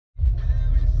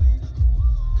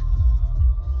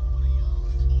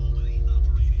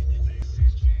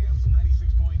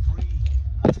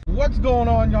What's going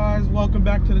on, guys? Welcome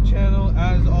back to the channel.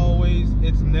 As always,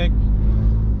 it's Nick,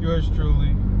 yours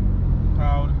truly,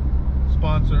 proud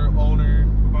sponsor, owner,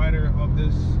 provider of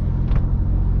this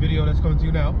video that's coming to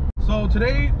you now. So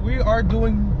today we are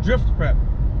doing drift prep.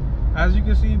 As you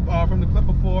can see from the clip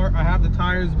before, I have the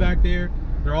tires back there.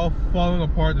 They're all falling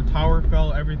apart. The tower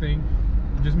fell, everything.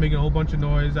 Just making a whole bunch of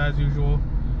noise as usual.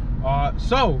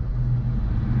 So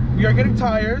we are getting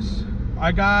tires.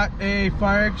 I got a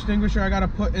fire extinguisher I gotta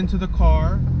put into the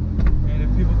car, and if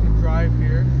people can drive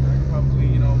here, I can probably,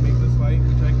 make this light,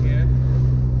 which I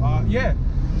can. Yeah,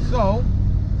 so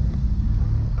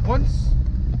once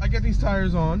I get these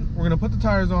tires on, we're gonna put the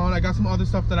tires on. I got some other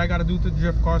stuff that I gotta do to the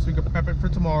drift car so we can prep it for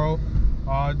tomorrow.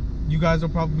 You guys will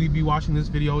probably be watching this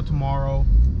video tomorrow,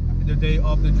 the day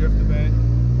of the drift event,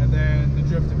 and then the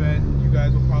drift event you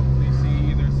guys will probably see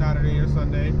either Saturday or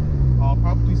Sunday.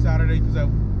 Probably Saturday, because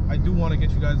I do want to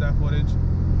get you guys that footage.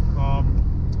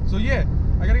 So yeah,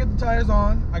 I gotta get the tires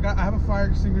on. I have a fire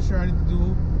extinguisher I need to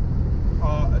do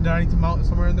that I need to mount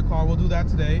somewhere in the car. We'll do that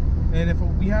today, and if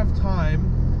we have time,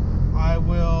 I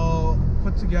will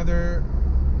put together,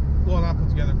 well, not put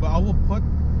together, but I will put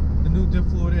the new diff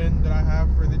fluid in that I have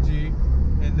for the G,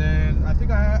 and then I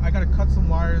think I gotta cut some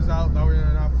wires out that we're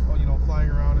not flying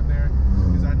around in there,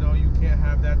 because I know you can't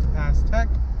have that to pass tech.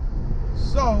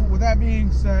 So with that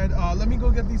being said, let me go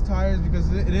get these tires,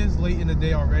 because it is late in the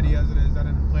day already as it is. I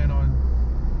didn't plan on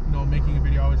making a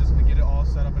video. I was just gonna get it all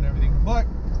set up and everything, but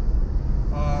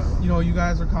you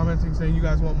guys are commenting saying you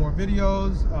guys want more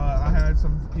videos. I had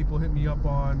some people hit me up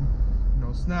on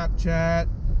Snapchat,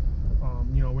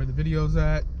 where the video's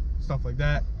at, stuff like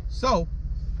that. So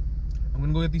I'm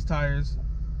gonna go get these tires.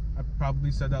 I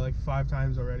probably said that like 5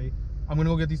 times already. I'm gonna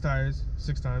go get these tires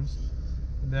 6 times,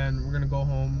 and then we're gonna go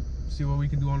home, see what we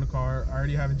can do on the car. I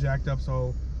already have it jacked up,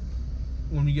 so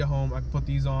when we get home I can put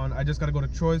these on. I just gotta go to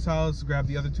Troy's house, grab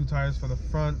the other 2 tires for the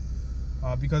front,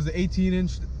 because the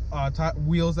 18-inch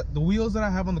wheels, the wheels that I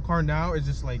have on the car now is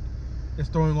just like, it's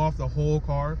throwing off the whole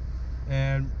car,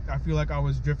 and I feel like I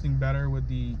was drifting better with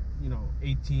the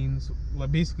 18s,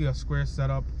 like basically a square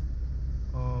setup.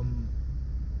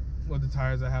 With the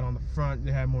tires I had on the front,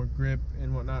 they had more grip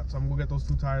and whatnot. So I'm gonna get those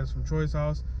 2 tires from Troy's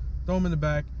house, throw them in the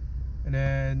back, and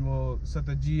then we'll set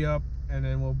the G up, and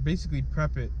then we'll basically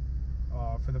prep it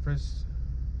for the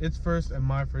its first and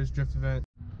my first drift event.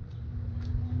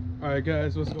 All right,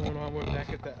 guys, what's going on? We're back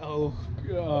at the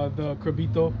the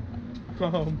Crabito.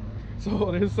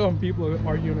 So there's some people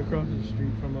arguing across the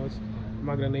street from us. I'm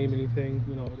not gonna name anything,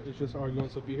 it's just arguing.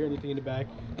 So if you hear anything in the back,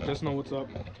 just know what's up.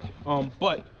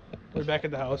 But we're back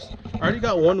at the house. I already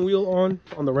got 1 wheel on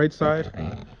the right side.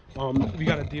 We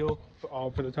got a deal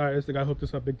for the tires. The guy hooked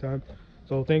us up big time,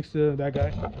 so thanks to that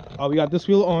guy. We got this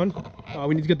wheel on.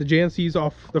 We need to get the JNCs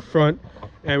off the front,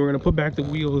 and we're gonna put back the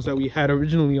wheels that we had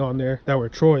originally on there that were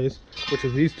Troy's, which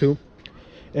is these 2,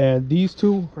 and these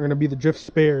 2 are gonna be the drift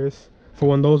spares for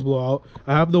when those blow out.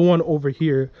 I have the one over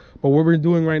here, but what we're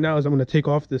doing right now is I'm gonna take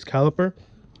off this caliper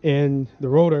and the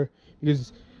rotor,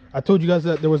 because I told you guys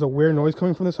that there was a weird noise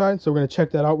coming from the side, so we're gonna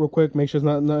check that out real quick, make sure it's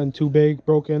not nothing too big,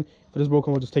 broken. If it is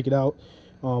broken, we'll just take it out.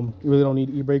 You really don't need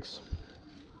e-brakes,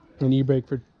 an e-brake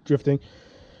for drifting,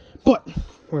 but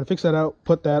we're gonna fix that out,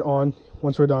 put that on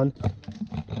once we're done,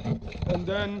 and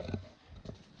then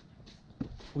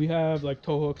we have like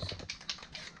tow hooks,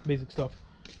 basic stuff,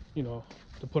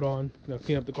 to put on.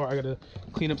 Clean up the car. I gotta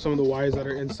clean up some of the wires that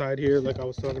are inside here, like I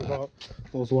was talking about.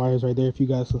 Those wires right there, if you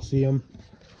guys can see them.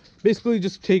 Basically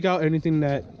just take out anything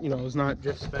that is not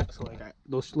drift specs, like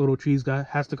those little trees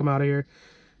has to come out of here.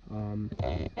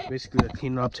 Basically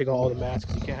clean it up, take out all the mats,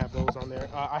 because you can't have those on there.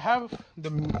 I have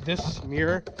this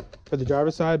mirror for the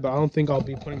driver's side, but I don't think I'll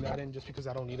be putting that in, just because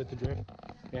I don't need it to drift,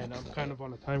 and I'm kind of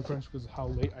on a time crunch because of how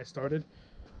late I started.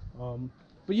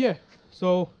 But yeah,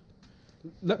 so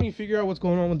let me figure out what's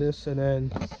going on with this, and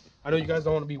then I know you guys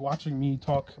don't want to be watching me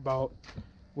talk about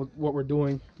what we're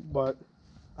doing, but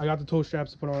I got the tow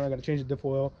straps to put on. I got to change the diff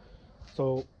oil,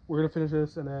 so we're gonna finish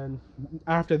this, and then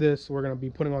after this we're gonna be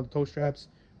putting on the tow straps,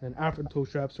 and after the tow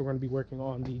straps we're gonna be working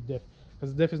on the diff,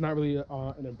 because the diff is not really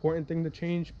an important thing to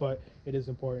change, but it is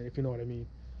important, if you know what I mean.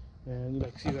 And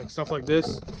see, stuff like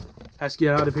this has to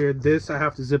get out of here. This I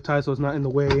have to zip tie so it's not in the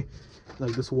way.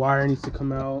 Like this wire needs to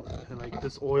come out, and like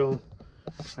this oil,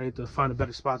 I need to find a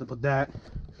better spot to put that.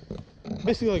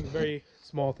 Basically like very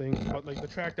small things, but like the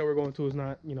track that we're going to is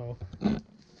not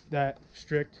that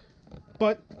strict,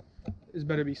 but it's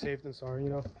better be safe than sorry,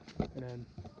 And then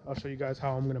I'll show you guys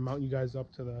how I'm gonna mount you guys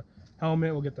up to the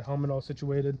helmet. We'll get the helmet all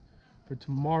situated for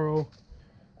tomorrow,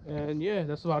 and yeah,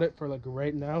 that's about it for like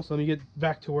right now. So let me get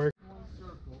back to work.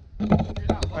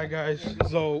 Alright guys,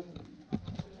 so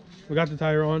we got the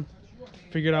tire on.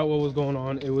 Figured out what was going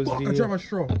on. It was I dropped my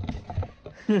straw.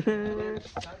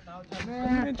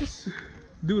 Man, just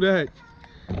do that.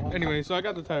 Anyway, so I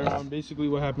got the tire on. Basically,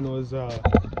 what happened was the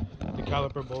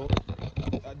caliper bolt.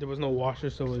 There was no washer,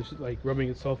 so it was like rubbing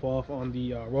itself off on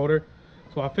the rotor.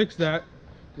 So I fixed that.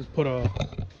 Just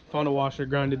found a washer,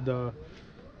 grinded the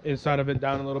inside of it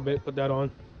down a little bit, put that on.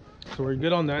 So we're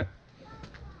good on that.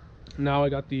 Now I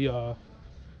got the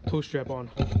toe strap on.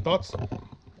 Thoughts?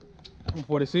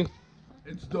 Before they see?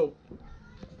 It's dope.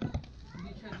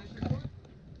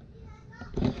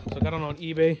 So I got it on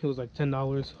eBay. It was like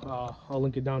 $10. I'll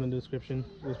link it down in the description.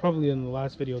 It was probably in the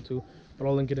last video too, but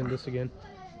I'll link it in this again.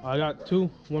 I got two,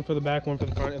 one for the back, one for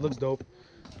the front. It looks dope.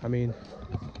 I mean,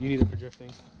 you need it for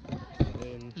drifting.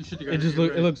 And You should have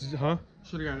got it looks, huh?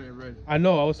 Should have got it in red. I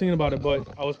know. I was thinking about it, but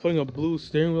I was putting a blue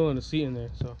steering wheel and a seat in there,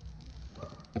 so.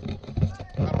 I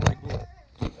don't like blue.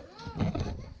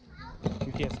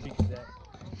 You can't speak to that.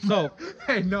 So.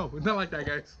 Hey, no, it's not like that,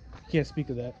 guys. You can't speak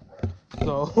to that.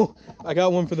 So I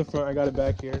got one for the front. I got it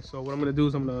back here. So what I'm gonna do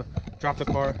is I'm gonna drop the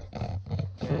car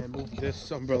and move this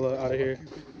umbrella out of here.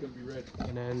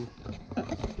 And then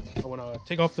I wanna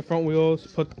take off the front wheels,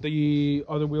 put the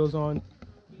other wheels on,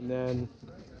 and then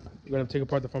we're gonna take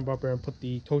apart the front bumper and put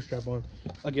the toe strap on.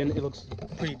 Again, it looks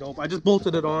pretty dope. I just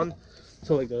bolted it on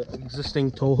to like the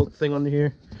existing toe hook thing under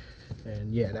here.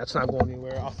 And yeah, that's not going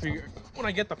anywhere. I'll figure when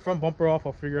I get the front bumper off,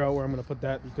 I'll figure out where I'm gonna put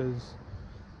that because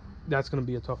that's gonna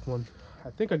be a tough one. I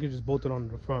think I could just bolt it on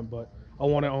the front, but I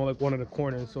want it on like one of the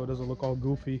corners so it doesn't look all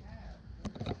goofy.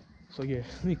 So yeah,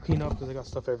 let me clean up because I got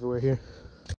stuff everywhere here.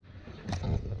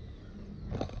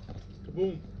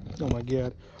 Kaboom. Oh my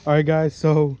god. Alright guys,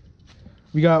 so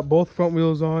we got both front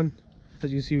wheels on.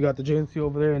 As you see, we got the JNC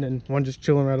over there and then one just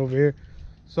chilling right over here.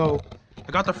 So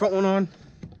I got the front one on.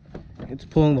 It's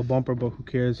pulling the bumper, but who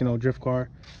cares, you know, drift car.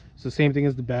 It's the same thing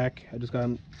as the back. I just got,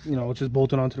 you know, it's just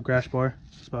bolted onto the crash bar.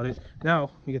 That's about it. Now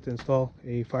we get to install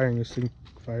a fire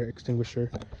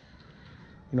extinguisher.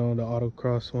 You know, the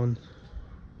autocross one.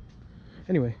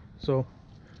 Anyway, so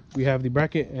we have the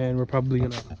bracket and we're probably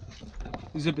gonna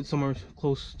zip it somewhere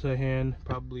close to hand,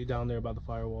 probably down there by the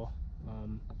firewall.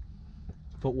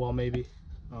 Footwall maybe.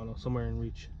 I don't know, somewhere in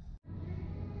reach.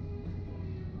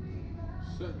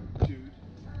 Dude.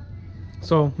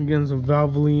 So we're getting some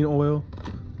Valvoline oil,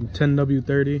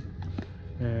 10W30,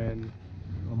 and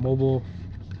a mobile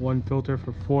one filter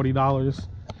for $40.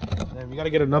 And we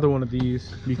gotta get another one of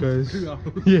these because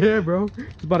yeah, bro,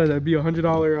 it's about to be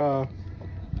 $100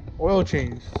 oil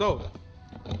change. So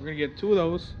we're gonna get two of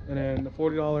those, and then the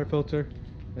 $40 filter,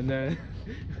 and then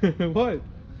what?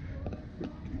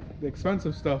 The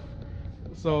expensive stuff.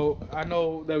 So I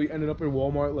know that we ended up in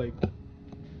Walmart. Like,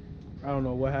 I don't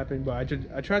know what happened, but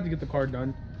I tried to get the car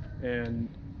done, and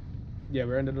yeah,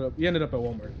 we ended up at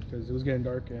Walmart because it was getting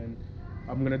dark, and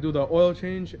I'm gonna do the oil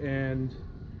change and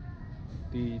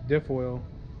the diff oil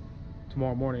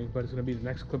tomorrow morning, but it's gonna be the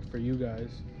next clip for you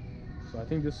guys. So I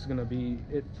think this is gonna be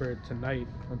it for tonight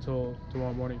until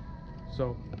tomorrow morning.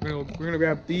 So we're gonna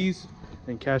grab these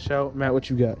and cash out. Matt, what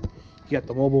you got? You got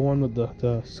the mobile one with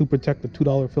the Super Tech, the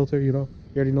 $2 filter. You know,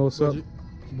 you already know what's up.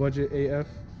 Budget AF.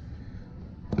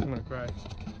 I'm gonna cry.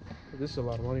 This is a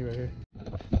lot of money right here.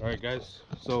 All right, guys.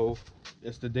 So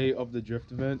it's the day of the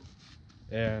drift event,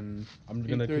 and I'm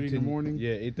gonna 8:30 in the morning.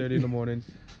 Yeah, 8:30 in the morning.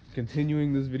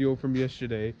 Continuing this video from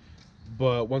yesterday,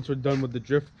 but once we're done with the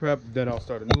drift prep, then I'll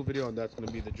start a new video, and that's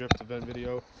gonna be the drift event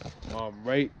video.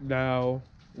 Right now,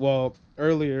 well,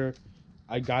 earlier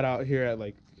I got out here at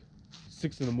like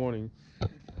 6 in the morning,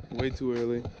 way too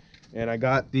early, and I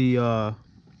got the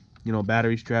you know,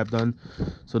 battery strap done,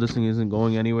 so this thing isn't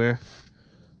going anywhere.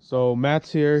 So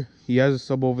Matt's here. He has a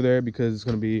sub over there because it's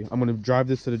gonna be, I'm gonna drive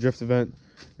this to the drift event,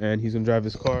 and he's gonna drive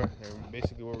his car. And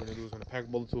basically what we're gonna do is we're gonna pack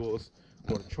all the tools,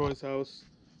 go to Troy's house,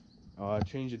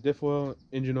 change the diff oil,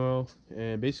 engine oil,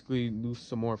 and basically do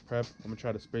some more prep. I'm gonna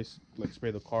try to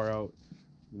spray the car out,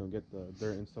 you know, get the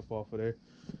dirt and stuff off of there.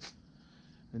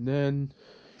 And then,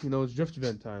 you know, it's drift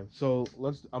event time. So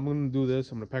I'm gonna do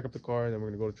this. I'm gonna pack up the car, and then we're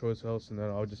gonna go to Troy's house, and then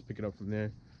I'll just pick it up from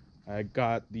there. I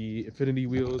got the Infinity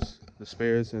wheels, the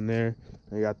spares in there.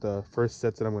 I got the first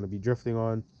sets that I'm gonna be drifting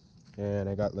on, and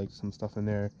I got like some stuff in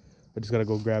there. I just gotta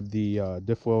go grab the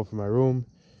diff oil from my room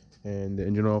and the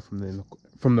engine oil from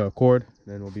the Accord,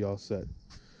 and then we'll be all set.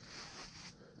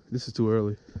 This is too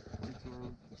early.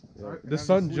 Yeah. The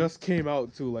sun just came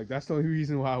out too. Like, that's the only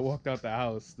reason why I walked out the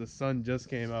house. The sun just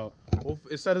came out.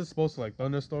 It said it's supposed to like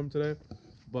thunderstorm today,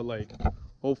 but like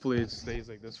hopefully it stays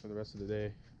like this for the rest of the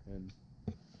day, and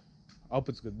I hope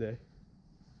it's a good day.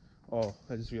 Oh,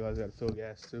 I just realized I gotta fill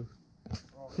gas too.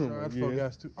 Oh my God, full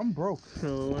gas too. I'm broke.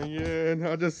 Oh my God,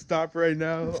 I'll just stop right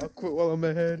now. I'll quit while I'm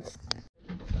ahead.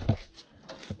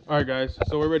 All right, guys,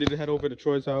 so we're ready to head over to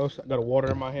Troy's house. I got a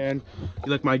water in my hand.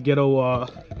 You like my ghetto, we're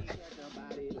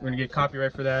gonna get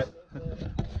copyright for that.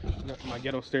 Got my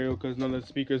ghetto stereo because none of the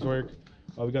speakers work.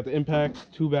 We got the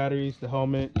impact, 2 batteries, the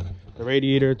helmet, the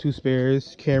radiator, 2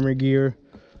 spares, camera gear.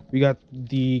 We got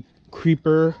the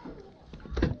creeper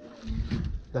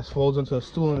that folds onto a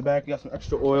stool in the back. We got some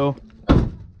extra oil.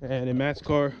 And in Matt's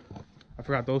car, I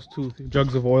forgot those 2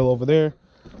 jugs of oil over there.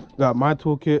 Got my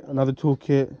toolkit, another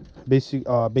toolkit,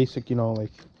 basic, you know,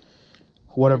 like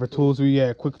whatever tools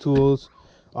quick tools,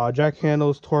 jack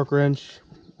handles, torque wrench,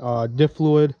 diff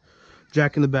fluid,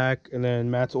 jack in the back, and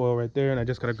then Matt's oil right there. And I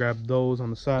just gotta grab those on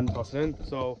the side and toss it in.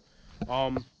 So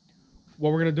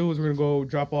what we're gonna do is we're gonna go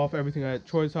drop off everything at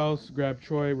Troy's house, grab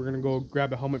Troy. We're gonna go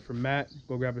grab a helmet for Matt,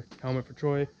 go grab a helmet for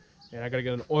Troy, and I gotta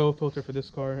get an oil filter for this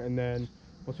car. And then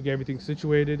once we get everything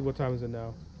situated, what time is it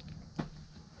now?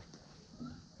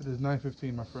 It is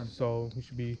 9:15, my friend. So we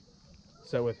should be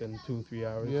set within 2-3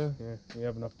 hours. Yeah, we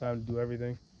have enough time to do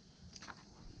everything.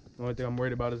 The only thing I'm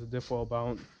worried about is the diff oil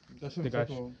bounce. That's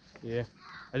yeah,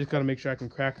 I just gotta make sure I can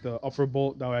crack the upper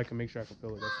bolt. That way I can make sure I can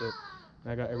fill it. That's it.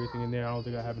 And I got everything in there. I don't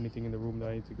think I have anything in the room that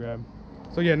I need to grab.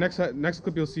 So yeah, next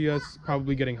clip you'll see us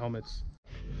probably getting helmets.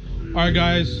 All right,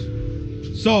 guys.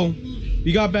 So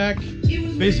we got back.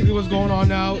 Basically, what's going on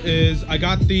now is we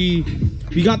got the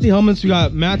helmets. We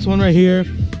got Matt's one right here.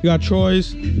 We got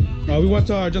Troy's. We went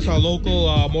to our local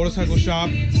motorcycle shop,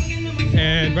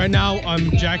 and right now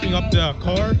I'm jacking up the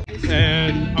car,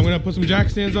 and I'm gonna put some jack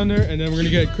stands under, and then we're gonna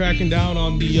get cracking down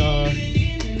on the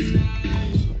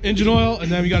engine oil,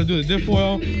 and then we got to do the diff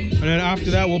oil, and then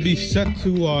after that we'll be set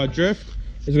to drift.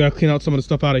 We gotta clean out some of the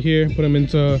stuff out of here, put them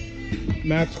into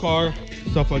Matt's car,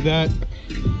 stuff like that.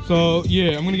 So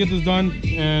yeah, I'm gonna get this done,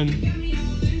 and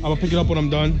I'm gonna pick it up when I'm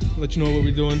done, let you know what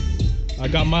we're doing. I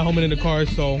got my helmet in the car,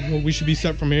 so we should be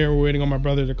set from here. We're waiting on my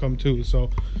brother to come too, so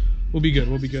we'll be good.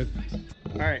 All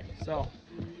right, so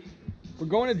we're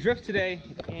going to drift today,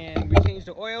 and we changed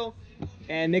the oil,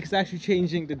 and Nick's actually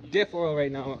changing the diff oil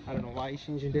right now. I don't know why he's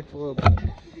changing diff oil, but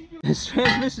his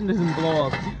transmission doesn't blow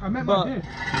up. I meant my diff.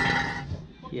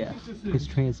 Yeah, his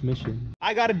transmission.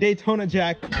 I got a Daytona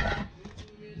jack.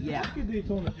 Yeah.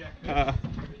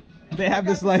 They have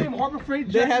this like Harbor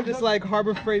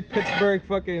Freight Pittsburgh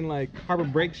fucking like Harbor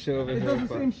Break show over here. It does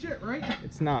the same shit, right?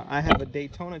 It's not. I have a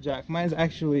Daytona jack. Mine's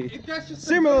actually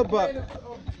similar, but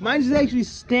mine's is actually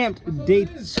stamped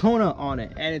Daytona on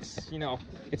it, and it's, you know,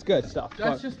 it's good stuff.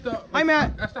 That's just the. Hi,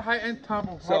 Matt. That's the high-end top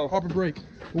of Harbor Break.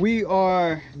 We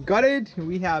are gutted.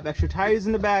 We have extra tires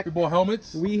in the back. We bought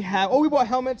helmets. We bought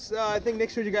helmets. I think Nick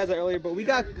showed you guys that earlier, but we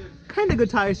got kind of good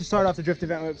tires to start off the drift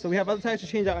event with. So we have other tires to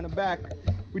change out in the back.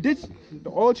 We did the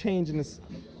oil change in this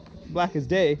black as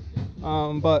day,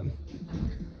 but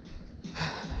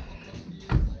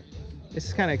this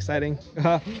is kind of exciting.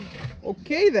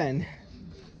 Okay then.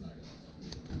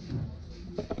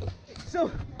 So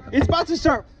it's about to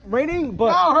start raining,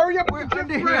 but oh, hurry up! We're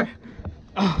under here.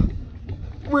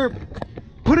 We're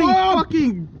putting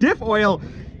fucking diff oil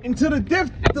into the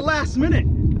diff at the last minute.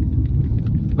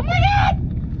 Oh my God!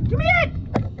 Give me it!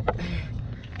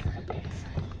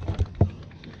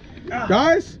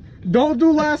 Guys, don't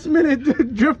do last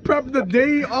minute drift prep the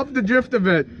day of the drift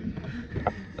event.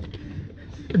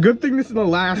 Good thing this is the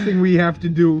last thing we have to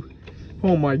do.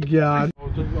 Oh my God. Oh,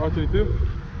 just R32? Oh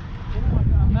my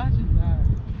God, imagine that.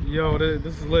 Yo,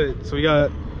 this is lit. So we got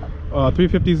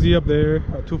 350Z up there,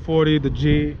 240, the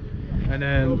G, and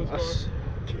then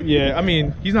yeah, I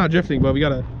mean, he's not drifting, but we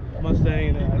got a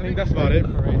Mustang, and I think that's about it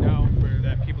for right now for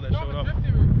that people that showed up.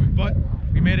 But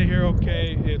we made it here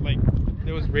okay.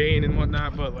 There was rain and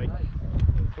whatnot, but like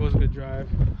it was a good drive.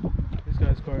 This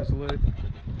guy's car is lit.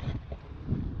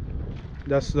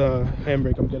 That's the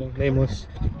handbrake I'm getting, nameless.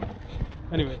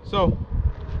 Anyway, so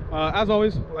as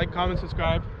always, like, comment,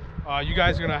 subscribe. You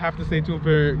guys are gonna have to stay tuned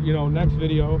for, you know, next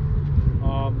video.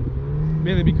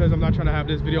 Mainly because I'm not trying to have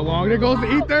this video long. There goes the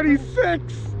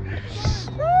E36.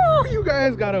 Woo, you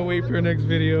guys gotta wait for next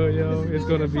video, yo. It's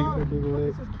gonna be fucking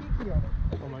lit.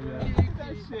 Oh my God.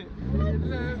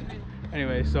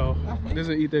 Anyway, so there's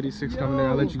an E36 coming there.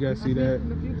 I'll let you guys see that.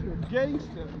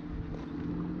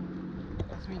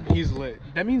 He's lit.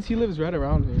 That means he lives right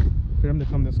around here for him to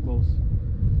come this close.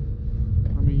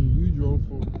 I mean, you drove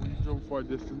far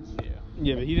distance.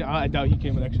 Yeah, but I doubt he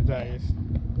came with extra tires.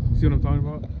 See what I'm talking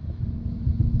about?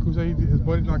 Who said his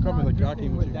buddy's not coming? Like, I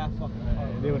came with you.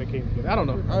 They would have came together. I don't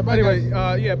know. Right, anyway,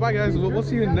 yeah, bye guys. We'll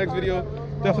see you in the next video.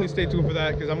 Definitely stay tuned for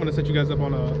that because I'm gonna set you guys up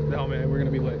on the helmet and we're gonna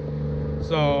be lit.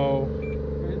 So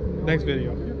next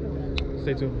video.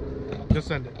 Stay tuned. Just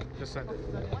send it. Just send it.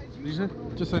 You said?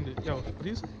 Just send it. Yo,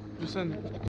 please. Just send it.